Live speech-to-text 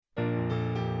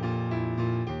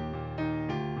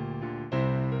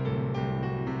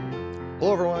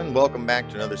Hello, everyone. Welcome back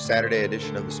to another Saturday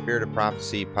edition of the Spirit of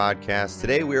Prophecy podcast.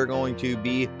 Today, we are going to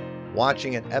be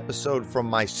watching an episode from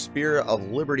my Spirit of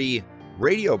Liberty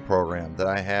radio program that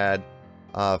I had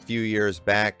a few years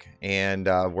back, and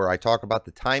where I talk about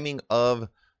the timing of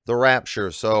the rapture.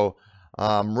 So,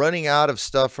 I'm running out of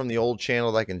stuff from the old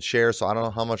channel that I can share, so I don't know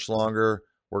how much longer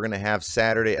we're going to have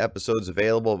Saturday episodes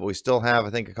available, but we still have, I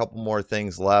think, a couple more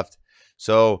things left.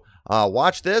 So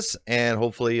watch this, and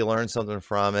hopefully you learn something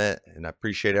from it. And I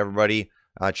appreciate everybody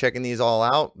checking these all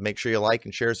out. Make sure you like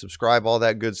and share, subscribe, all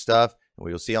that good stuff. And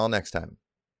we will see you all next time.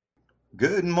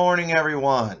 Good morning,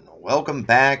 everyone. Welcome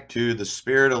back to the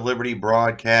Spirit of Liberty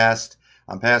broadcast.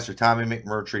 I'm Pastor Tommy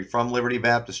McMurtry from Liberty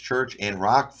Baptist Church in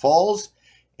Rock Falls.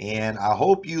 And I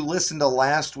hope you listened to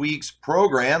last week's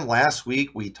program. Last week,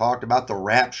 we talked about the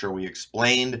rapture. We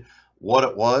explained what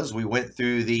it was. We went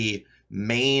through the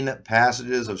main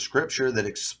passages of scripture that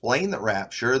explain the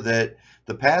rapture, that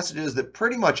the passages that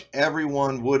pretty much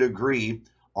everyone would agree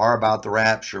are about the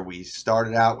rapture. We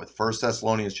started out with 1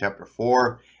 Thessalonians chapter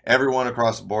 4. Everyone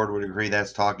across the board would agree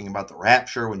that's talking about the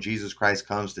rapture when Jesus Christ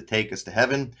comes to take us to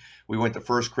heaven. We went to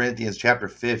 1 Corinthians chapter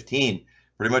 15.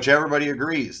 Pretty much everybody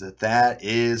agrees that that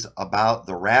is about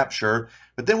the rapture.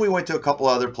 But then we went to a couple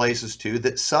other places too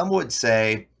that some would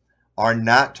say are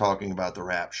not talking about the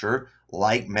rapture,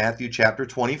 like Matthew chapter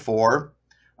 24,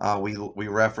 we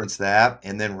reference that,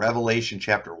 and then Revelation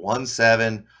chapter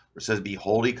 1:7, where it says,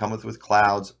 "Behold, he cometh with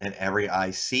clouds, and every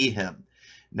eye see him."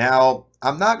 Now,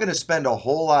 I'm not going to spend a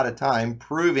whole lot of time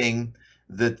proving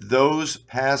that those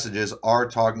passages are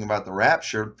talking about the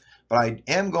rapture, but I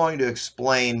am going to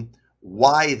explain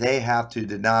why they have to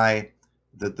deny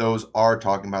that those are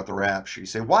talking about the rapture. You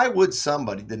say, why would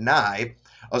somebody deny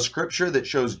a scripture that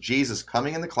shows Jesus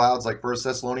coming in the clouds, like 1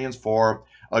 Thessalonians 4,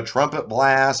 a trumpet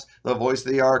blast, the voice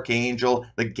of the archangel,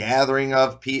 the gathering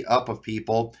of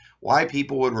people? Why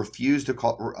people would refuse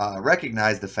to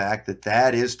recognize the fact that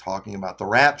that is talking about the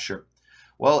rapture?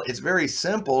 Well, it's very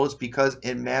simple. It's because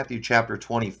in Matthew chapter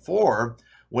 24,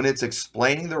 when it's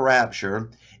explaining the rapture,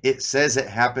 it says it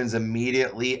happens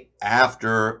immediately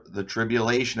after the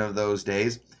tribulation of those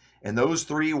days. And those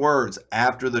three words,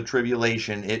 after the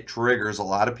tribulation, it triggers a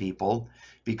lot of people,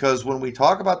 because when we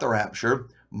talk about the rapture,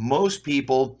 most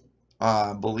people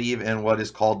believe in what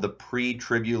is called the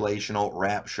pre-tribulational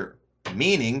rapture,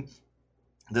 meaning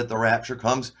that the rapture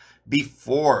comes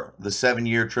before the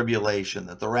 7-year tribulation,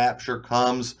 that the rapture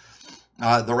comes,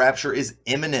 the rapture is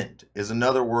imminent, is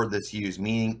another word that's used,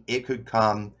 meaning it could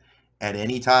come at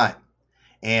any time.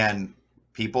 And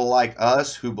people like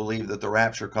us who believe that the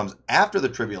rapture comes after the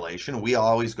tribulation, we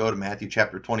always go to Matthew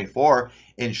chapter 24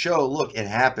 and show, look, it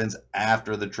happens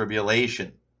after the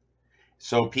tribulation.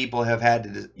 So people have had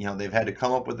to, they've had to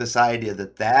come up with this idea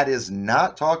that that is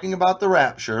not talking about the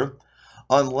rapture,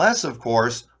 unless, of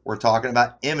course, we're talking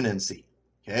about imminency.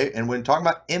 Okay, and when talking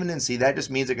about imminency, that just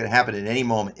means it could happen at any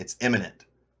moment. It's imminent.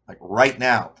 Like right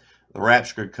now, the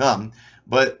rapture could come.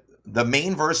 But the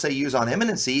main verse they use on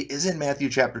imminency is in Matthew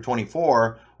chapter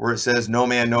 24, where it says, "No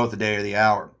man knoweth the day or the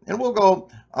hour." And we'll go,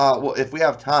 if we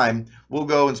have time, we'll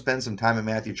go and spend some time in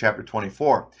Matthew chapter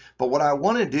 24. But what I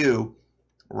want to do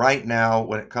right now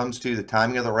when it comes to the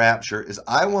timing of the rapture is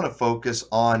I want to focus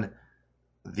on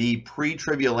the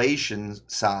pre-tribulation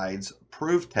side's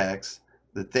proof text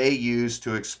that they use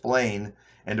to explain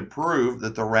and to prove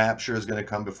that the rapture is going to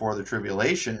come before the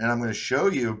tribulation. And I'm going to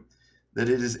show you that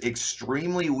it is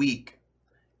extremely weak,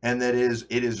 and that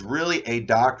it is really a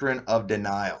doctrine of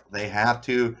denial. They have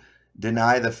to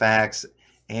deny the facts.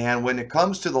 And when it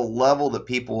comes to the level that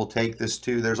people will take this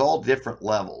to, there's all different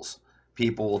levels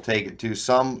people will take it to.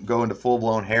 Some go into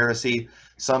full-blown heresy.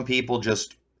 Some people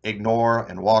just ignore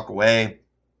and walk away.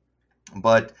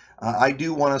 But I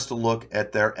do want us to look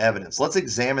at their evidence. Let's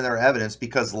examine their evidence,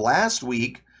 because last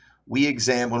week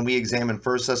when we examined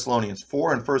 1 Thessalonians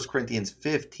 4 and 1 Corinthians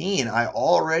 15, I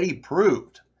already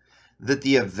proved that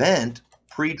the event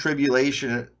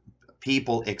pre-tribulation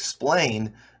people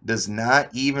explain does not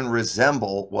even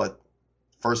resemble what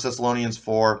 1 Thessalonians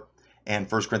 4 and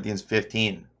 1 Corinthians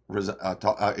 15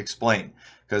 explain,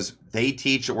 because they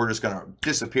teach that we're just going to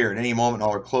disappear at any moment,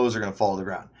 all our clothes are going to fall to the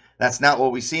ground. That's not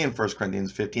what we see in 1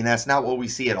 Corinthians 15. That's not what we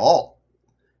see at all.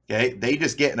 Okay, they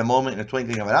just get in a moment, in a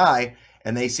twinkling of an eye,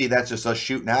 and they see that's just us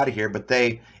shooting out of here, but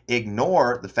they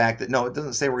ignore the fact that, no, it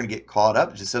doesn't say we're going to get caught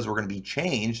up. It just says we're going to be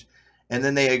changed. And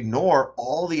then they ignore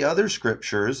all the other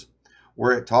scriptures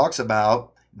where it talks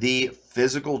about the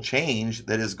physical change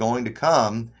that is going to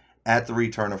come at the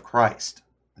return of Christ.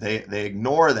 They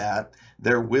ignore that.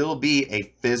 There will be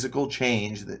a physical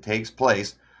change that takes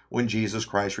place when Jesus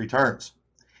Christ returns.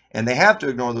 And they have to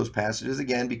ignore those passages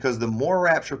again, because the more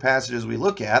rapture passages we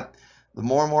look at, the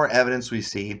more and more evidence we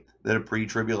see that a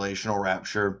pre-tribulational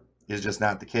rapture is just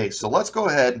not the case. So let's go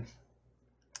ahead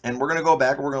and we're going to go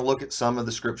back and we're going to look at some of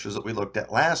the scriptures that we looked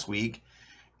at last week.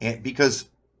 And because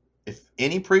if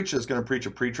any preacher is going to preach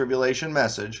a pre-tribulation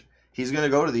message, he's going to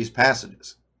go to these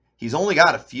passages. He's only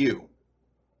got a few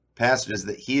passages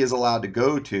that he is allowed to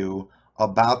go to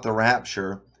about the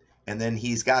rapture, and then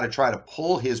he's got to try to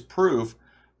pull his proof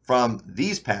from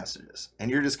these passages, and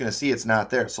you're just going to see it's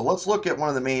not there. So let's look at one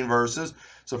of the main verses.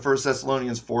 So 1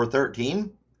 Thessalonians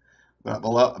 4:13,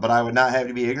 but I would not have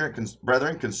you be ignorant,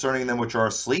 brethren, concerning them which are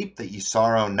asleep, that ye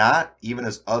sorrow not, even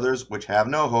as others which have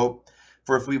no hope.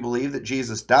 For if we believe that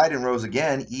Jesus died and rose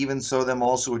again, even so them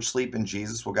also which sleep in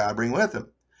Jesus will God bring with him.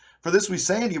 For this we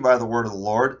say unto you by the word of the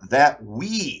Lord, that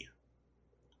we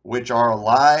which are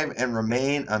alive and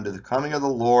remain unto the coming of the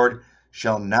Lord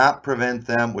shall not prevent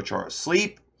them which are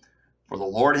asleep. For the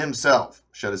Lord himself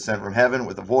shall descend from heaven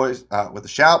with a voice, with a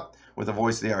shout, with the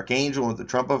voice of the archangel, and with the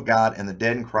trump of God, and the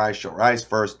dead in Christ shall rise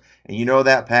first. And you know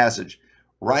that passage.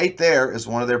 Right there is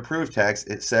one of their proof texts.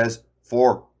 It says,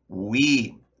 for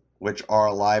we which are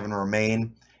alive and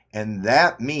remain. And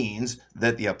that means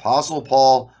that the Apostle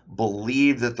Paul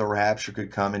believed that the rapture could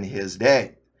come in his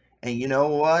day. And you know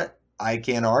what? I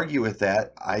can't argue with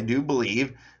that. I do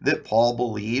believe that Paul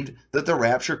believed that the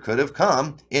rapture could have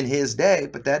come in his day,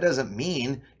 but that doesn't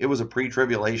mean it was a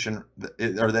pre-tribulation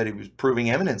or that he was proving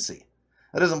imminency.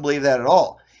 I doesn't believe that at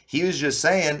all. He was just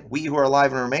saying we who are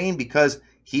alive and remain, because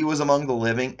he was among the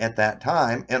living at that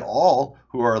time, and all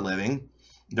who are living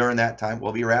during that time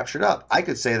will be raptured up. I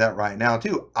could say that right now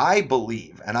too. I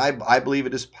believe, and I believe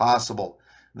it is possible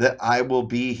that I will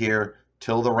be here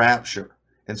till the rapture.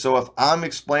 And so if I'm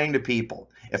explaining to people,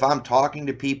 if I'm talking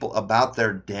to people about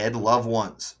their dead loved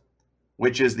ones,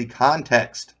 which is the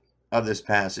context of this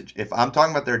passage, if I'm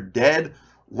talking about their dead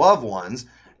loved ones,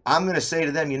 I'm going to say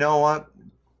to them, you know what?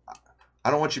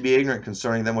 I don't want you to be ignorant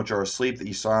concerning them which are asleep, that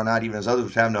ye sorrow not, even as others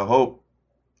which have no hope.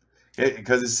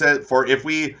 Because it says, for if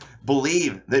we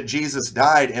believe that Jesus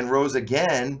died and rose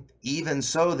again, even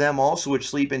so them also which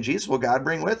sleep in Jesus will God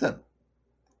bring with him.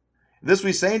 This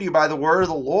we say to you by the word of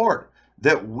the Lord,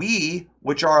 that we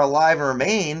which are alive and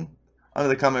remain unto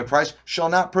the coming of Christ shall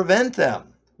not prevent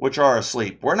them which are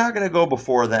asleep. We're not going to go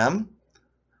before them.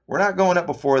 We're not going up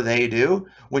before they do.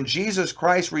 When Jesus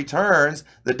Christ returns,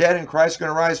 the dead in Christ are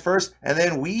going to rise first, and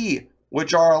then we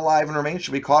which are alive and remain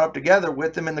shall be caught up together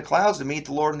with them in the clouds to meet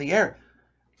the Lord in the air.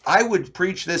 I would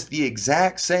preach this the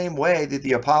exact same way that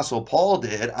the Apostle Paul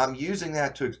did. I'm using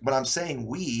that but I'm saying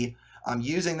I'm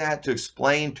using that to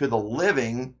explain to the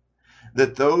living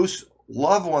that those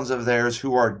loved ones of theirs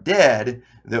who are dead,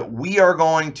 that we are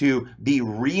going to be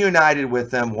reunited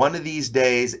with them one of these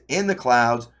days in the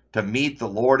clouds to meet the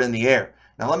Lord in the air.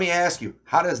 Now let me ask you,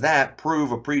 how does that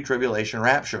prove a pre-tribulation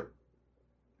rapture?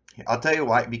 I'll tell you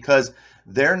why. Because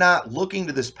they're not looking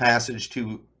to this passage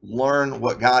to learn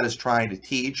what God is trying to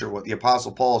teach or what the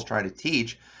Apostle Paul is trying to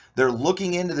teach. They're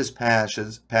looking into this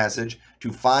passage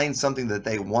to find something that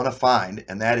they want to find,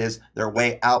 and that is their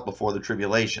way out before the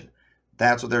tribulation.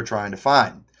 That's what they're trying to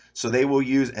find. So they will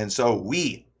use, and so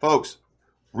we, folks,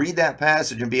 read that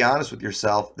passage and be honest with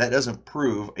yourself. That doesn't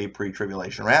prove a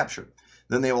pre-tribulation rapture.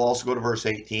 Then they will also go to verse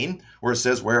 18, where it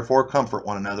says, wherefore comfort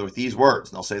one another with these words.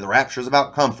 And they'll say the rapture is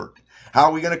about comfort. How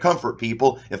are we going to comfort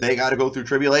people if they got to go through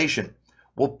tribulation?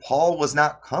 Well, Paul was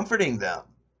not comforting them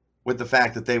with the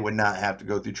fact that they would not have to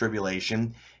go through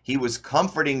tribulation. He was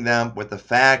comforting them with the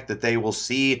fact that they will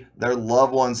see their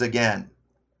loved ones again.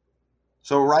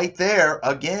 So right there,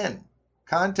 again,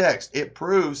 context, it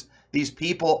proves these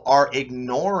people are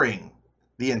ignoring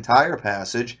the entire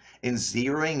passage and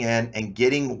zeroing in and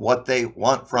getting what they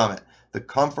want from it. The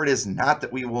comfort is not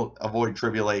that we will avoid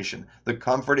tribulation. The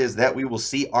comfort is that we will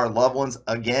see our loved ones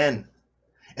again.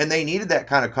 And they needed that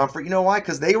kind of comfort. You know why?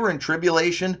 Because they were in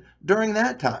tribulation during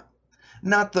that time.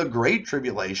 Not the great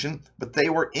tribulation, but they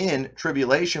were in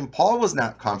tribulation. Paul was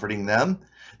not comforting them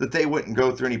that they wouldn't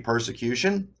go through any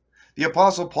persecution. The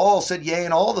Apostle Paul said, yea,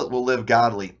 and all that will live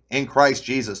godly in Christ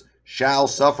Jesus shall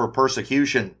suffer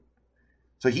persecution.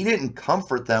 So he didn't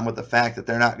comfort them with the fact that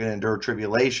they're not going to endure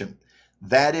tribulation.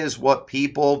 That is what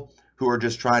people who are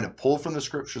just trying to pull from the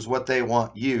scriptures what they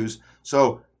want use.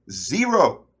 So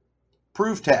zero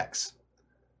proof text,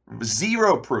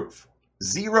 zero proof,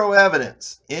 zero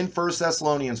evidence in 1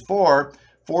 Thessalonians 4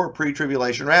 for a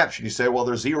pre-tribulation rapture. You say, well,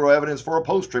 there's zero evidence for a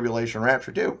post-tribulation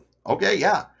rapture too. Okay,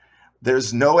 yeah.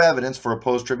 There's no evidence for a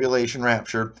post-tribulation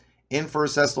rapture in 1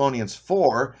 Thessalonians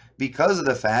 4 because of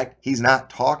the fact he's not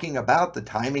talking about the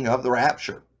timing of the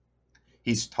rapture.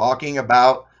 He's talking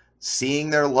about seeing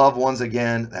their loved ones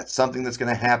again. That's something that's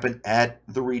going to happen at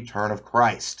the return of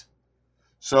Christ.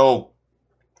 So,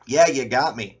 yeah, you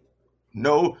got me.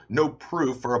 No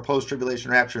proof for a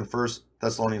post-tribulation rapture in 1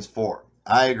 Thessalonians 4.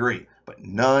 I agree, but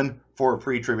none for a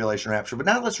pre-tribulation rapture. But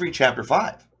now let's read chapter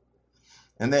 5.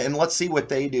 And let's see what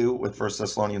they do with 1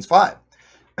 Thessalonians 5.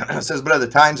 It says, but of the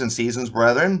times and seasons,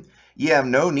 brethren, ye have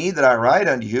no need that I write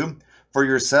unto you, for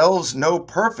yourselves know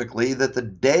perfectly that the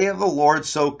day of the Lord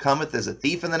so cometh as a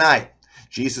thief in the night.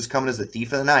 Jesus coming as a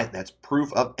thief in the night. That's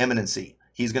proof of imminency.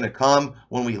 He's going to come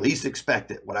when we least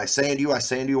expect it. What I say unto you, I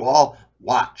say unto you all,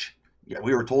 watch. Yeah,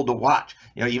 we were told to watch.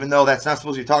 Even though that's not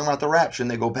supposed to be talking about the rapture,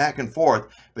 and they go back and forth.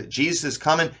 But Jesus is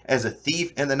coming as a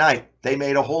thief in the night. They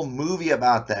made a whole movie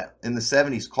about that in the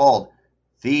 70s called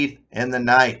Thief in the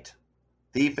Night.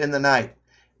 Thief in the Night.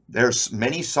 There's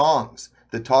many songs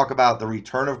that talk about the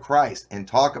return of Christ and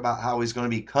talk about how he's going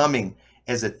to be coming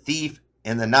as a thief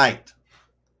in the night.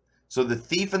 So the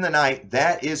thief in the night,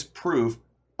 that is proof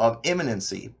of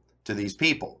imminency to these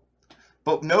people.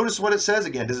 But notice what it says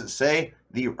again. Does it say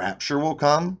the rapture will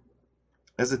come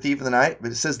as a thief in the night?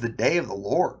 But it says the day of the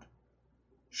Lord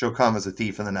shall come as a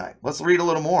thief in the night. Let's read a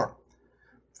little more.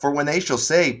 For when they shall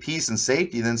say peace and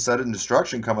safety, then sudden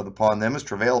destruction cometh upon them as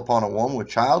travail upon a woman with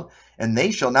child, and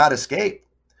they shall not escape.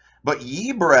 But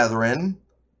ye, brethren,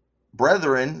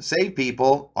 saved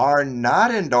people, are not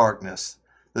in darkness,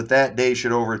 that day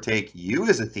should overtake you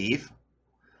as a thief.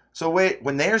 So wait,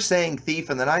 when they're saying thief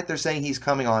in the night, they're saying he's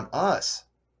coming on us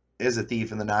as a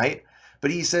thief in the night. But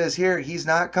he says here, he's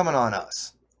not coming on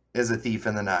us as a thief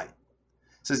in the night.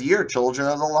 It says, ye are children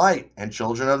of the light and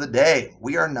children of the day.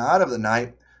 We are not of the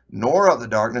night, nor of the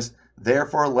darkness.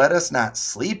 Therefore let us not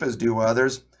sleep as do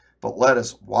others, but let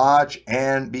us watch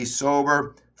and be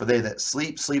sober. For they that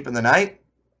sleep, sleep in the night.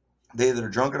 They that are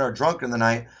drunken in the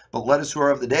night. But let us who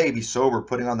are of the day be sober,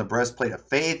 putting on the breastplate of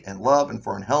faith and love, and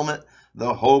for an helmet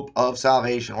the hope of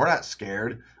salvation. We're not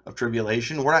scared of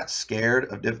tribulation. We're not scared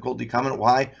of difficulty coming.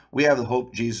 Why? We have the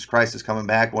hope Jesus Christ is coming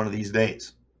back one of these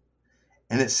days.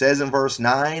 And it says in verse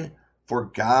 9, for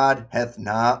God hath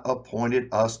not appointed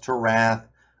us to wrath,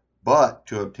 but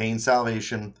to obtain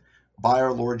salvation by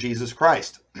our Lord Jesus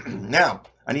Christ. Now,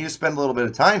 I need to spend a little bit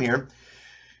of time here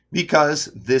because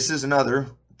this is another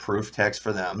proof text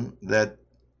for them that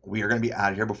we are going to be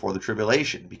out of here before the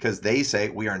tribulation, because they say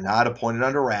we are not appointed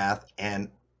unto wrath, and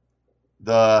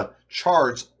the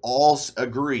charts all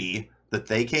agree that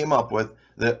they came up with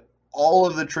that all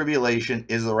of the tribulation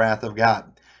is the wrath of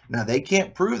God. Now, they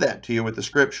can't prove that to you with the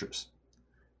scriptures.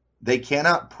 They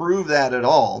cannot prove that at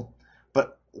all,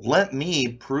 but let me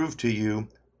prove to you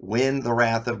when the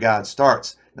wrath of God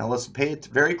starts. Now, let's pay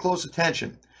very close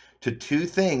attention to two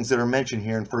things that are mentioned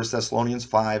here in 1 Thessalonians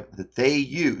 5 that they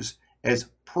use as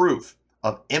proof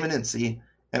of imminency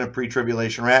and a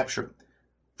pre-tribulation rapture.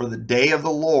 For the day of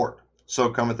the Lord so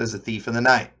cometh as a thief in the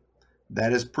night.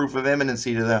 That is proof of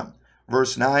imminency to them.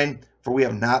 Verse 9, for we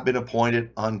have not been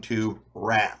appointed unto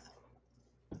wrath.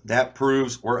 That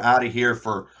proves we're out of here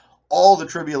for all the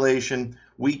tribulation.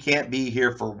 We can't be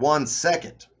here for 1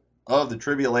 second of the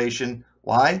tribulation.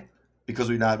 Why? Because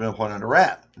we've not been appointed unto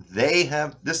wrath. They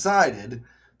have decided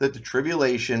that the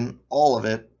tribulation, all of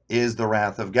it, is the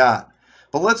wrath of God.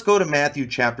 But let's go to Matthew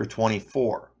chapter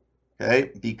 24,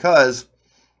 okay? Because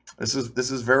this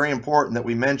is very important that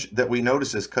we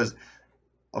notice this, because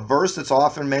a verse that's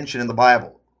often mentioned in the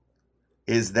Bible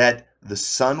is that the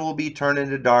sun will be turned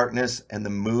into darkness and the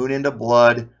moon into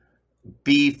blood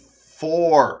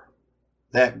before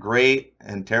that great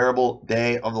and terrible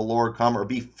day of the Lord come, or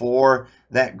before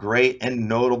that great and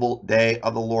notable day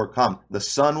of the Lord come. The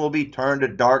sun will be turned to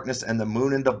darkness and the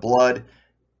moon into blood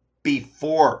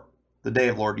before the day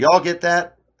of the Lord. Y'all get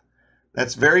that?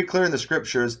 That's very clear in the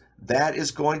scriptures. That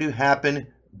is going to happen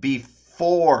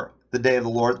before the day of the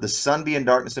Lord, the sun be in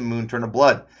darkness and moon turn to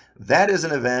blood. That is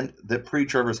an event that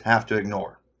pre-tribbers have to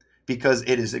ignore, because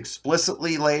it is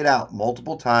explicitly laid out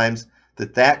multiple times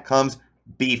that comes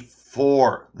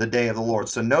before the day of the Lord.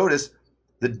 So notice,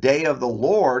 the day of the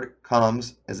Lord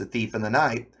comes as a thief in the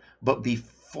night, but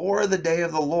before the day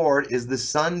of the Lord is the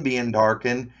sun being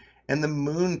darkened and the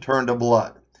moon turned to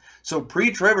blood. So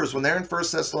pre-tribbers, when they're in 1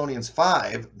 Thessalonians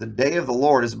 5, the day of the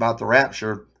Lord is about the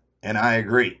rapture, and I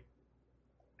agree.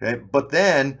 Okay, but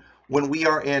then when we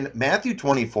are in Matthew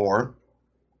 24,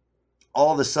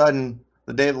 all of a sudden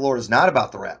the day of the Lord is not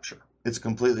about the rapture. It's a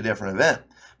completely different event.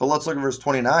 But let's look at verse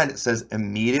 29. It says,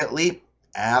 immediately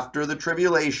after the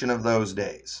tribulation of those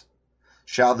days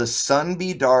shall the sun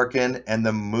be darkened, and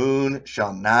the moon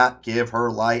shall not give her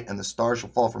light, and the stars shall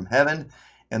fall from heaven,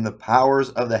 and the powers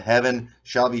of the heaven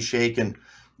shall be shaken.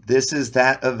 This is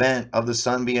that event of the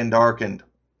sun being darkened.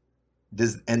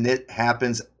 and it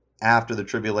happens after the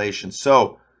tribulation.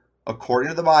 So, according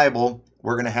to the Bible,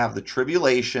 we're going to have the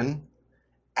tribulation.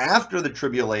 After the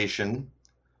tribulation,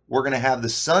 we're going to have the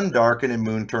sun darken and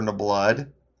moon turn to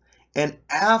blood. And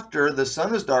after the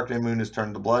sun is darkened and moon is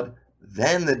turned to blood,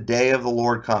 then the day of the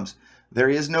Lord comes. There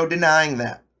is no denying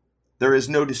that. There is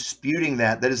no disputing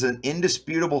that. That is an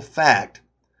indisputable fact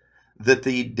that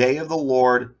the day of the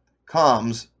Lord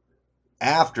comes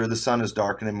after the sun is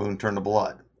darkened and moon turned to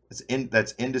blood.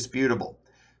 That's indisputable.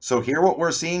 So here what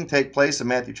we're seeing take place in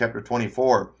Matthew chapter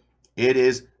 24. It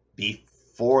is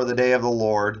before the day of the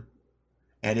Lord,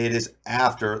 and it is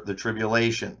after the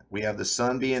tribulation. We have the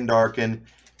sun being darkened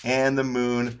and the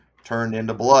moon turned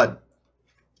into blood.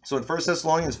 So in 1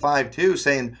 Thessalonians 5:2,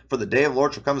 saying, for the day of the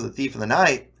Lord shall come as a thief in the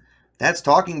night, that's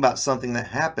talking about something that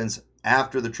happens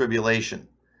after the tribulation.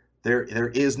 There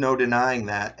is no denying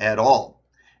that at all.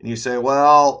 And you say,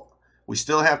 well, we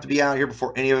still have to be out here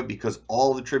before any of it because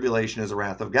all the tribulation is the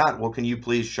wrath of God. Well, can you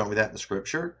please show me that in the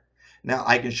scripture? Now,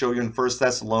 I can show you in 1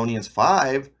 Thessalonians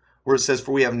 5, where it says,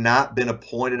 for we have not been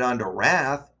appointed unto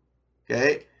wrath.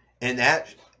 Okay? And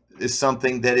that is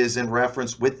something that is in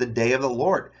reference with the day of the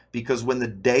Lord. Because when the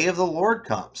day of the Lord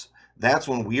comes, that's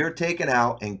when we are taken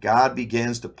out and God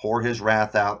begins to pour his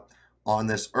wrath out on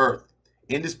this earth.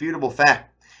 Indisputable fact.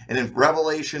 And in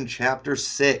Revelation chapter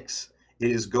 6,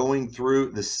 it is going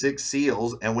through the 6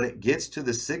 seals. And when it gets to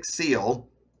the 6th seal,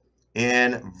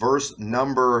 in verse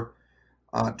number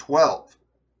 12,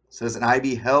 it says, and I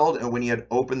beheld, and when he had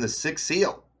opened the 6th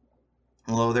seal,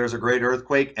 and lo, there was a great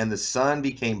earthquake, and the sun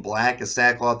became black as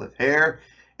sackcloth of hair,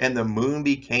 and the moon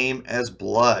became as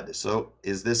blood. So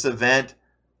is this event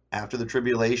after the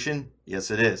tribulation?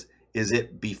 Yes, it is. Is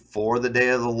it before the day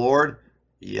of the Lord?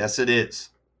 Yes, it is.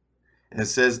 And it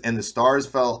says, and the stars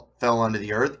fell unto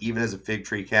the earth, even as a fig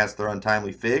tree casts their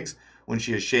untimely figs, when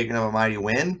she is shaken of a mighty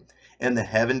wind. And the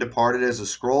heaven departed as a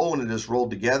scroll when it is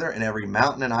rolled together, and every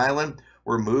mountain and island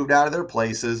were moved out of their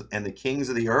places, and the kings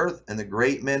of the earth, and the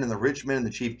great men, and the rich men, and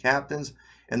the chief captains,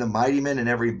 and the mighty men, and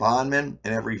every bondman,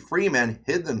 and every free man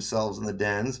hid themselves in the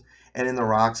dens, and in the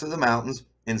rocks of the mountains,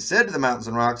 and said to the mountains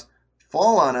and rocks,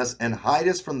 fall on us, and hide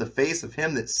us from the face of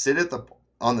him that sitteth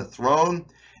on the throne,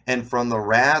 and from the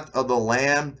wrath of the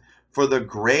Lamb, for the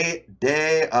great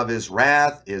day of his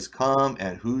wrath is come,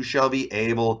 and who shall be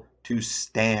able to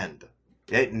stand?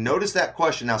 Okay, notice that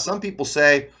question. Now, some people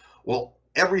say, well,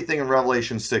 everything in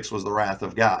Revelation 6 was the wrath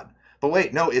of God. But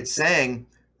wait, no, it's saying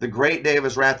the great day of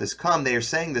his wrath has come. They are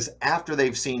saying this after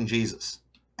they've seen Jesus.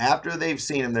 After they've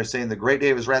seen him, they're saying the great day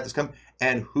of his wrath has come,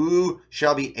 and who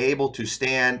shall be able to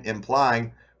stand,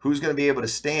 implying who's going to be able to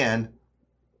stand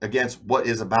against what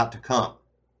is about to come.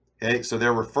 Okay, so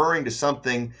they're referring to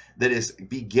something that is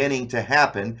beginning to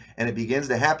happen, and it begins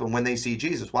to happen when they see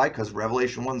Jesus. Why? Because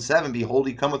Revelation 1:7, behold,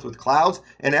 he cometh with clouds,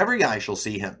 and every eye shall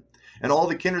see him, and all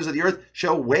the kindreds of the earth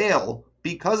shall wail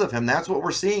because of him. That's what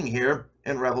we're seeing here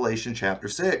in Revelation chapter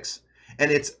 6. And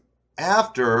it's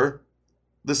after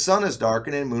the sun is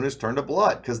darkened and moon is turned to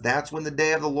blood, because that's when the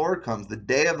day of the Lord comes. The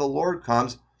day of the Lord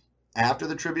comes after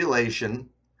the tribulation,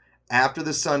 after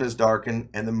the sun is darkened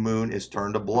and the moon is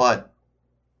turned to blood.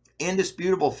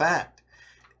 Indisputable fact.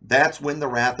 That's when the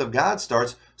wrath of God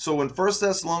starts. So in 1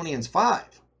 Thessalonians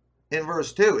 5, in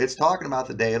verse 2, it's talking about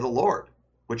the day of the Lord,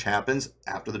 which happens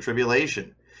after the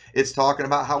tribulation. It's talking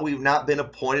about how we've not been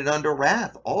appointed unto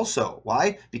wrath also.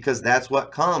 Why? Because that's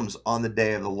what comes on the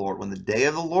day of the Lord. When the day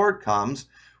of the Lord comes,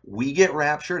 we get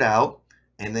raptured out,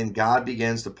 and then God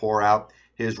begins to pour out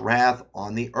his wrath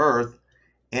on the earth.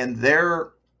 And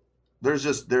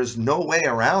there's no way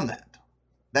around that.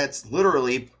 That's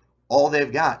literally all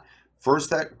they've got. 1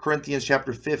 Corinthians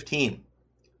chapter 15,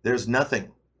 there's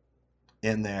nothing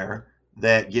in there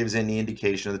that gives any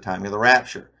indication of the timing of the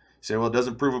rapture. You say, well, it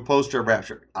doesn't prove a post-trib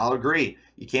rapture. I'll agree.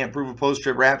 You can't prove a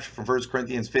post-trib rapture from 1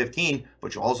 Corinthians 15,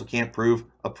 but you also can't prove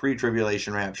a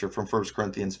pre-tribulation rapture from 1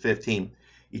 Corinthians 15.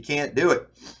 You can't do it.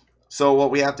 So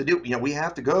what we have to do, we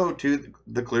have to go to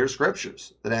the clear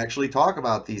scriptures that actually talk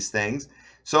about these things.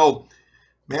 So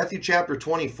Matthew chapter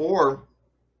 24,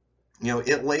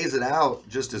 it lays it out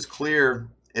just as clear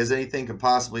as anything can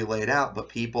possibly lay it out, but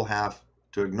people have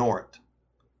to ignore it.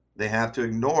 They have to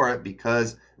ignore it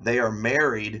because they are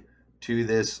married to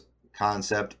this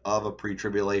concept of a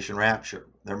pre-tribulation rapture.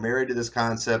 They're married to this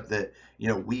concept that,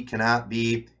 we cannot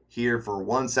be here for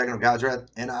 1 second of God's wrath.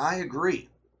 And I agree,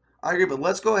 but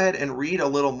let's go ahead and read a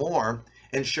little more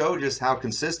and show just how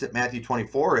consistent Matthew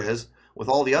 24 is with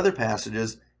all the other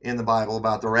passages in the Bible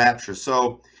about the rapture.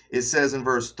 So it says in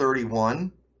verse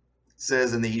 31, it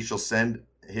says, and he shall send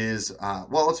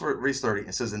let's read 30.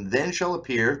 It says, and then shall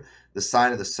appear the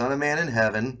sign of the Son of Man in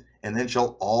heaven, and then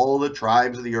shall all the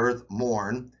tribes of the earth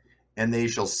mourn, and they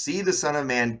shall see the Son of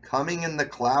Man coming in the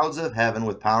clouds of heaven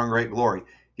with power and great glory.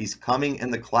 He's coming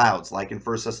in the clouds, like in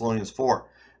 1 Thessalonians 4,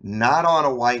 not on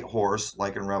a white horse,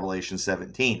 like in Revelation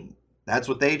 17. That's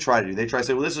what they try to do. They try to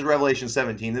say, well, this is Revelation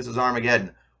 17, this is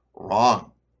Armageddon.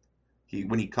 Wrong.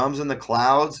 When he comes in the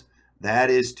clouds, that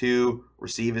is to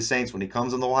receive his saints. When he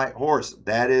comes on the white horse,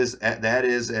 that is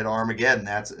at Armageddon.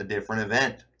 That's a different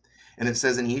event. And it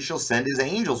says, and he shall send his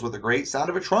angels with a great sound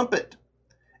of a trumpet,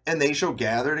 and they shall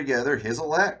gather together his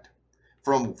elect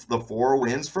from the four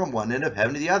winds, from one end of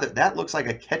heaven to the other. That looks like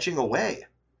a catching away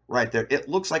right there. It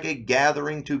looks like a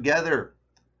gathering together,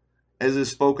 as is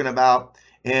spoken about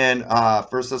in 1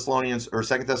 Thessalonians or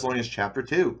 2 Thessalonians chapter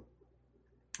 2.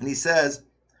 And he says,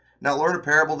 now learn a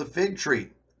parable of the fig tree.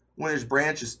 When his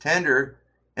branch is tender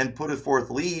and putteth forth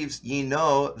leaves, ye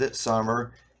know that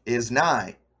summer is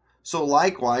nigh. So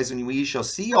likewise, when we shall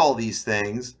see all these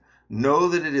things, know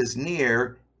that it is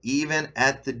near, even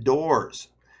at the doors.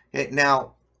 Okay,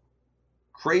 now,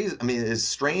 crazy. I mean, as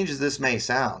strange as this may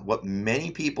sound, what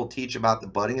many people teach about the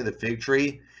budding of the fig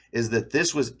tree is that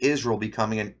this was Israel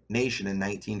becoming a nation in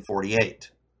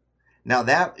 1948. Now,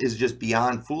 that is just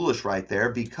beyond foolish right there,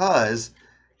 because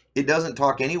it doesn't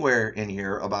talk anywhere in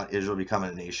here about Israel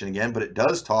becoming a nation again, but it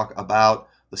does talk about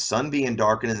the sun being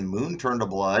darkened and the moon turned to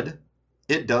blood.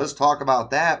 It does talk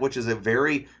about that, which is a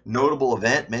very notable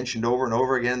event mentioned over and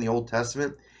over again in the Old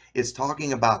Testament. It's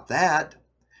talking about that.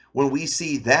 When we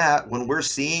see that, when we're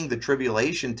seeing the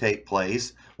tribulation take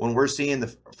place, when we're seeing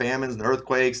the famines and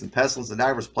earthquakes and pestilence in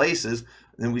diverse places,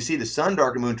 then we see the sun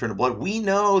darkened, moon turned to blood, we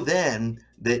know then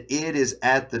that it is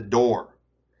at the door.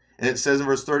 And it says in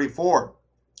verse 34,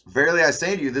 verily I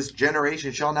say to you, this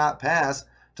generation shall not pass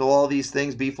till all these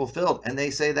things be fulfilled. And they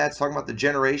say that's talking about the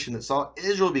generation that saw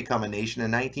Israel become a nation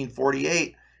in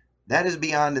 1948. That is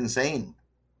beyond insane.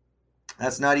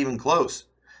 That's not even close.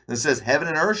 And it says, heaven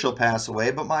and earth shall pass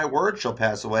away, but my word shall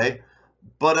pass away.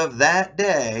 But of that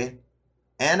day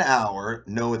and hour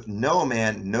knoweth no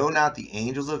man, no, not the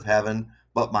angels of heaven,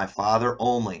 but my Father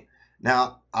only.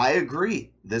 Now, I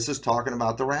agree. This is talking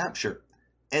about the rapture.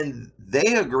 And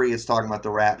they agree it's talking about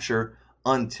the rapture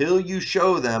until you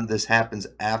show them this happens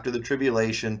after the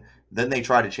tribulation. Then they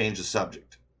try to change the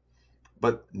subject.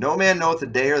 But no man knoweth the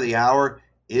day or the hour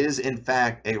is in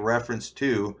fact a reference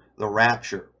to the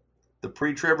rapture. The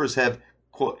pre-tribbers have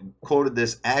quoted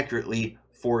this accurately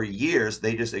for years.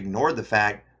 They just ignored the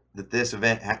fact that this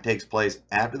event takes place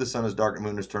after the sun is dark and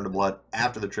moon is turned to blood,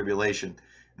 after the tribulation.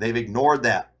 They've ignored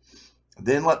that.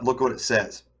 Then look what it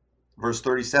says. Verse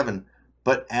 37,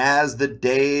 but as the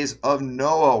days of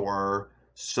Noah were,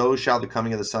 so shall the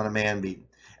coming of the Son of Man be.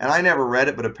 And I never read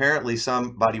it, but apparently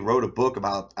somebody wrote a book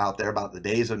out there about the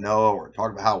days of Noah, or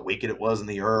talked about how wicked it was in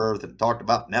the earth, and talked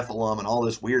about Nephilim and all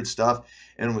this weird stuff.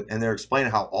 And they're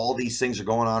explaining how all these things are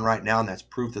going on right now, and that's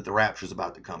proof that the rapture is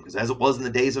about to come. Because as it was in the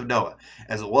days of Noah,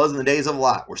 as it was in the days of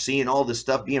Lot, we're seeing all this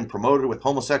stuff being promoted with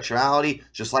homosexuality,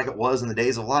 just like it was in the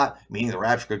days of Lot, meaning the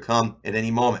rapture could come at any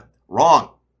moment.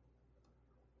 Wrong.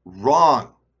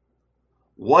 Wrong.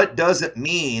 What does it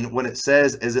mean when it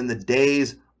says as in the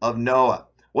days of Noah?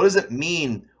 What does it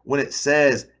mean when it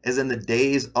says as in the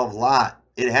days of Lot?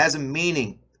 It has a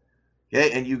meaning.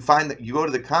 Okay, and you find that you go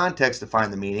to the context to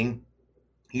find the meaning.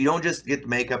 You don't just get to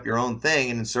make up your own thing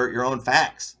and insert your own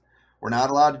facts. We're not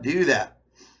allowed to do that.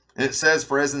 And it says,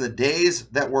 for as in the days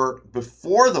that were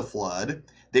before the flood,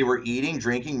 they were eating,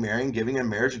 drinking, marrying, giving in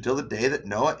marriage until the day that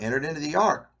Noah entered into the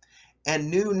ark,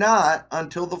 and knew not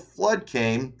until the flood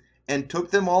came and took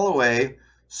them all away.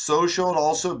 So shall it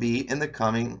also be in the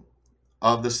coming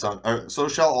of the Son, or so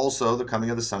shall also the coming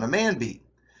of the Son of Man be.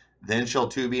 Then shall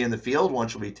two be in the field, one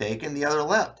shall be taken, the other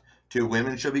left. Two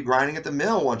women shall be grinding at the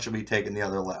mill, one shall be taken, the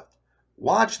other left.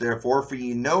 Watch therefore, for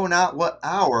ye know not what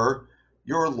hour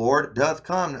your Lord doth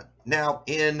come. Now,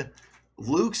 in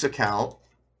Luke's account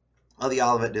of the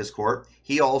Olivet Discourse,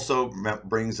 he also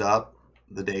brings up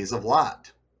the days of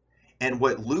Lot. And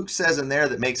what Luke says in there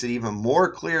that makes it even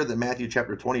more clear than Matthew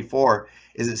chapter 24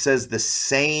 is it says the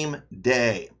same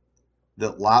day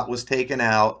that Lot was taken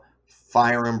out,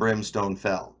 fire and brimstone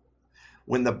fell.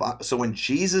 So when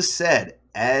Jesus said,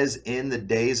 as in the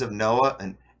days of Noah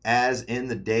and as in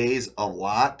the days of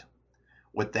Lot,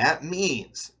 what that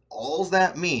means, all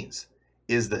that means,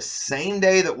 is the same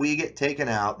day that we get taken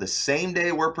out, the same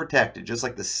day we're protected, just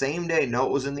like the same day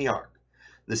Noah was in the ark,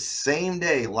 the same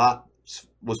day Lot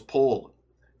was pulled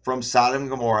from Sodom and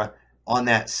Gomorrah, on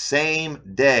that same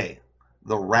day,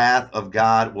 the wrath of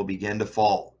God will begin to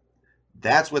fall.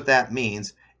 That's what that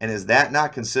means. And is that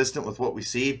not consistent with what we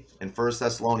see in 1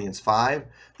 Thessalonians 5?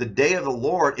 The day of the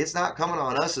Lord, it's not coming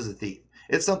on us as a thief.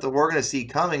 It's something we're going to see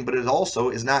coming, but it also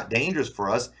is not dangerous for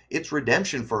us. It's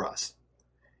redemption for us.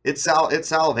 It's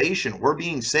salvation. We're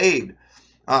being saved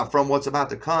from what's about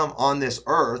to come on this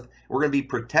earth. We're going to be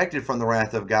protected from the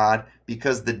wrath of God,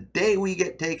 because the day we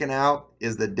get taken out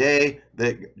is the day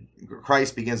that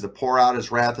Christ begins to pour out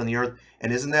his wrath on the earth.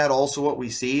 And isn't that also what we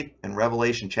see in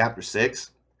Revelation chapter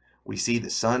 6? We see the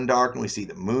sun darken. We see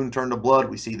the moon turn to blood.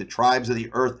 We see the tribes of the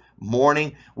earth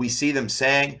mourning. We see them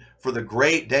saying, for the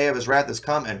great day of his wrath has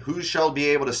come, and who shall be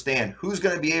able to stand? Who's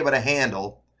going to be able to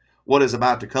handle what is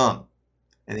about to come?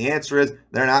 And the answer is,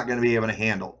 they're not going to be able to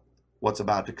handle what's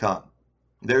about to come.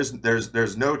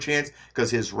 There's no chance, because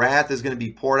his wrath is going to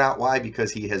be poured out. Why?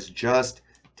 Because he has just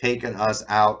taken us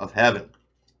out of heaven.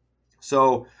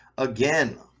 So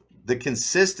again, the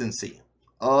consistency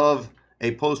of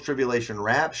a post-tribulation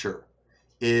rapture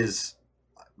is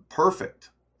perfect.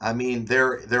 I mean,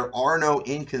 there are no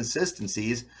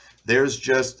inconsistencies. There's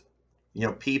just,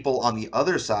 people on the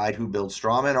other side who build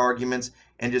straw man arguments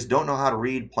and just don't know how to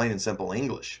read plain and simple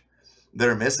English.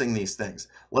 They're missing these things.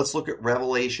 Let's look at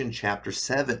Revelation chapter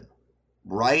 7.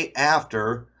 Right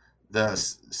after the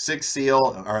sixth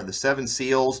seal, or the seven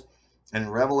seals, in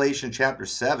Revelation chapter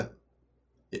 7,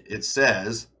 it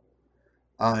says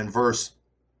in verse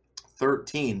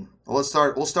 13. We'll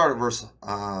start at verse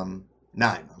 9.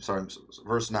 I'm sorry,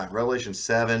 verse 9. Revelation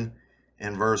 7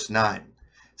 and verse 9. It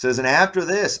says, and after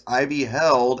this I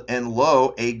beheld, and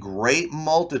lo, a great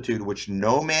multitude, which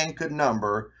no man could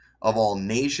number, of all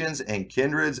nations and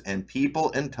kindreds and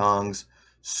people and tongues,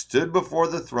 stood before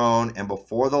the throne and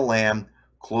before the Lamb,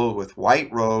 clothed with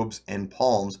white robes and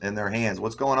palms in their hands.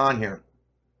 What's going on here?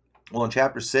 Well, in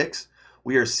chapter 6,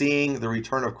 we are seeing the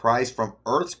return of Christ from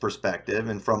earth's perspective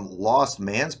and from lost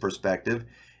man's perspective.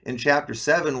 In chapter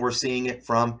 7, we're seeing it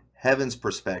from heaven's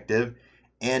perspective.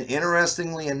 And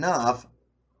interestingly enough,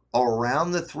 around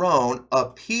the throne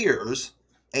appears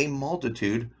a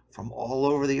multitude from all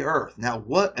over the earth. Now,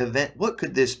 what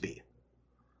could this be?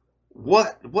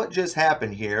 What just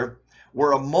happened here,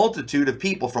 where a multitude of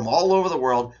people from all over the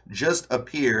world just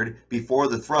appeared before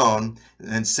the throne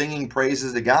and singing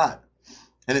praises to God?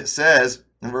 And it says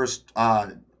in verse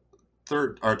 12,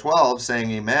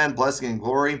 saying, amen, blessing and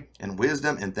glory and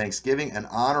wisdom and thanksgiving and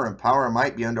honor and power and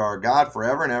might be unto our God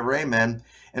forever and ever, amen.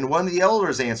 And one of the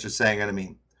elders answered, saying unto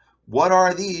me, what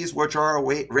are these which are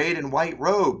arrayed in white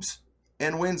robes?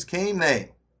 And whence came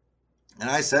they? And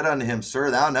I said unto him,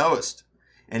 sir, thou knowest.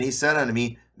 And he said unto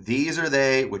me, these are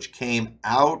they which came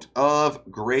out of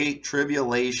great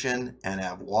tribulation, and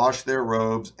have washed their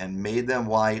robes and made them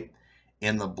white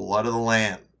in the blood of the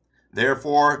Lamb.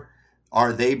 Therefore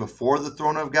are they before the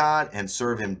throne of God, and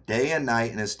serve him day and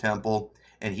night in his temple.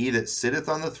 And he that sitteth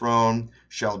on the throne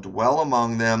shall dwell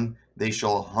among them. They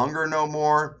shall hunger no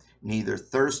more, neither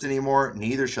thirst any more,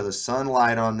 neither shall the sun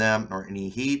light on them, nor any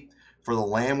heat. For the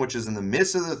Lamb which is in the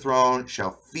midst of the throne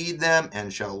shall feed them,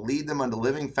 and shall lead them unto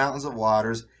living fountains of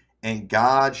waters, and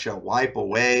God shall wipe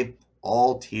away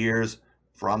all tears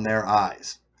from their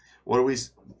eyes. What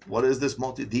is this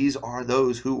multitude? These are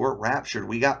those who were raptured.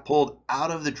 We got pulled out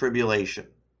of the tribulation.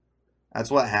 That's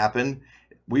what happened.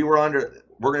 We're going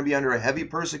to be under a heavy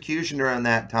persecution during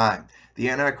that time. The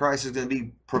Antichrist is going to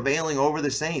be prevailing over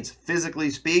the saints, physically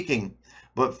speaking.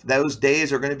 But those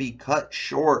days are going to be cut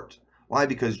short. Why?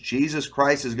 Because Jesus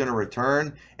Christ is going to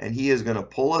return, and he is going to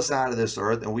pull us out of this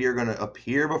earth, and we are going to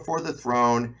appear before the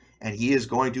throne, and he is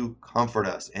going to comfort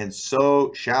us. And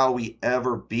so shall we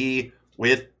ever be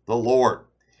with the Lord.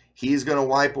 He's going to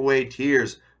wipe away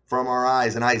tears from our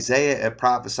eyes. And Isaiah had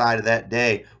prophesied of that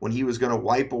day when he was going to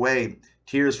wipe away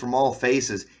tears from all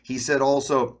faces. He said it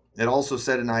also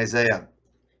said in Isaiah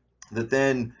that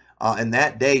then in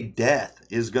that day, death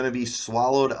is going to be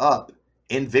swallowed up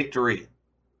in victory.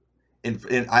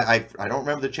 I don't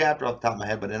remember the chapter off the top of my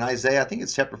head, but in Isaiah, I think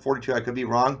it's chapter 42, I could be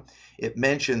wrong, it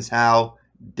mentions how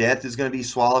death is going to be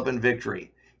swallowed up in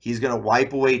victory. He's going to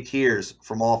wipe away tears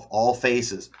from all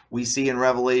faces. We see in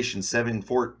Revelation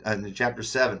in chapter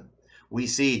 7, we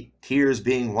see tears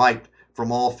being wiped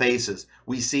from all faces.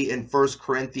 We see in 1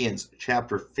 Corinthians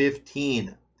chapter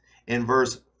 15, in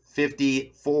verse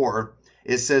 54,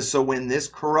 it says, so when this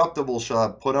corruptible shall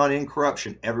have put on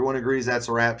incorruption, everyone agrees that's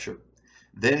a rapture,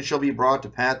 then shall be brought to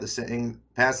pass the saying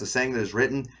that is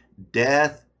written,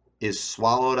 death is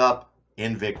swallowed up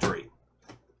in victory.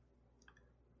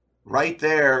 Right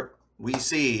there, we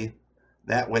see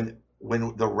that when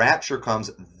the rapture comes,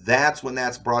 that's when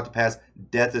that's brought to pass.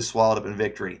 Death is swallowed up in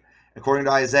victory. According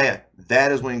to Isaiah,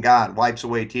 that is when God wipes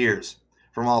away tears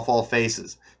from all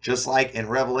faces. Just like in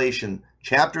Revelation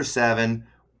chapter 7,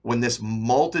 when this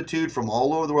multitude from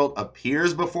all over the world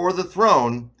appears before the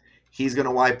throne, he's going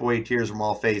to wipe away tears from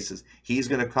all faces. He's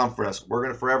going to comfort us. We're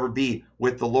going to forever be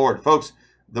with the Lord. Folks,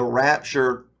 the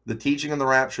rapture, the teaching on the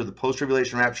rapture, the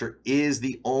post-tribulation rapture is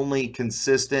the only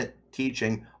consistent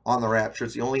teaching on the rapture.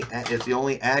 It's the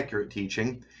only accurate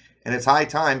teaching. And it's high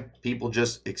time people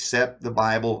just accept the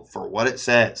Bible for what it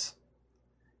says.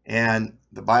 And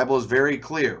the Bible is very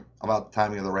clear about the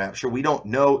timing of the rapture. We don't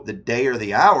know the day or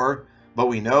the hour, but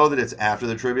we know that it's after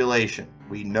the tribulation.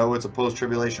 We know it's a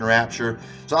post-tribulation rapture.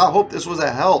 So I hope this was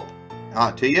a help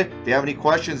to you. If you have any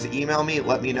questions, email me,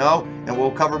 let me know, and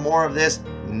we'll cover more of this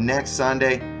next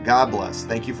Sunday. God bless.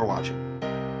 Thank you for watching.